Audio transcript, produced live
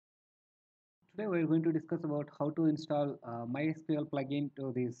Today we're going to discuss about how to install MySQL plugin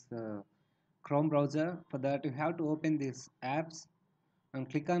to this Chrome browser. For that, you have to open this apps and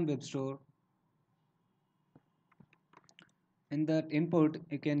click on Web Store. In that input,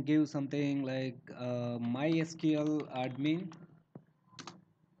 you can give something like MySQL admin.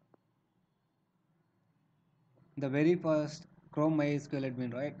 The very first Chrome MySQL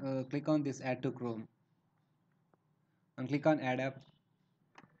admin, right? Click on this Add to Chrome and click on Add App.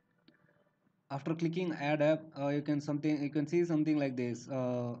 After clicking Add App, you can see something like this.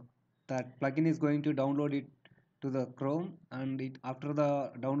 That plugin is going to download it to the Chrome, and after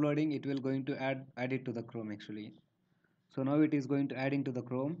the downloading it will going to add it to the Chrome actually. So now it is going to add into the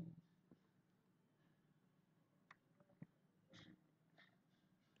Chrome.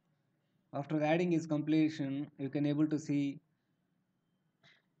 After the adding is completion, you can able to see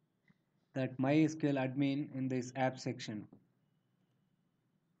that MySQL admin in this app section.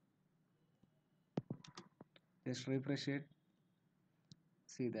 Just refresh it.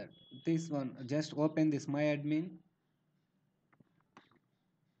 See that this one, just open this my admin.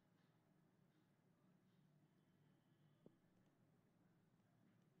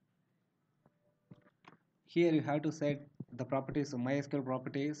 Here you have to set the properties of MySQL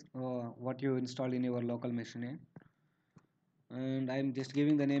properties, what you install in your local machine, and I'm just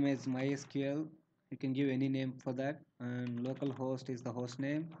giving the name as MySQL. You can give any name for that, and localhost is the host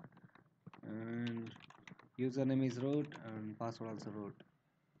name, and username is root, and password also root.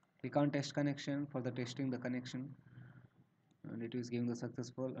 Click on test connection for the testing the connection, and it is giving the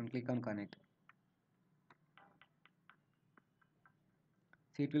successful, and click on connect.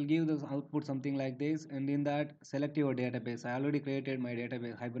 So it will give the output something like this, and in that select your database. I already created my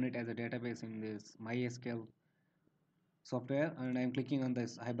database Hibernate as a database in this MySQL software, and I'm clicking on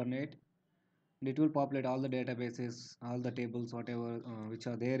this Hibernate. And it will populate all the databases, all the tables, whatever which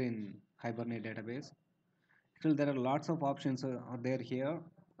are there in Hibernate database. Still, there are lots of options are there here,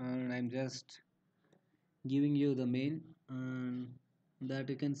 and I'm just giving you the main, and that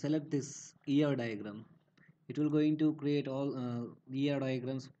you can select this ER diagram. It will going to create all ER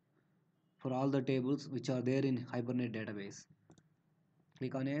diagrams for all the tables which are there in Hibernate database.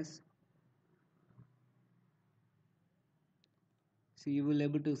 Click on yes. See, you will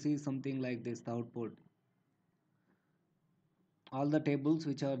able to see something like this, the output. All the tables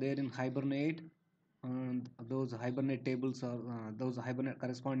which are there in Hibernate, and those Hibernate tables are those Hibernate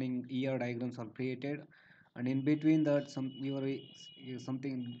corresponding ER diagrams are created, and in between that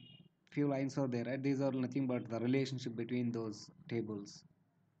something few lines are there, right? These are nothing but the relationship between those tables.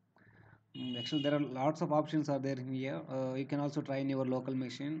 Actually, there are lots of options are there here. You can also try in your local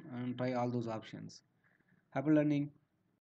machine and try all those options. Happy learning.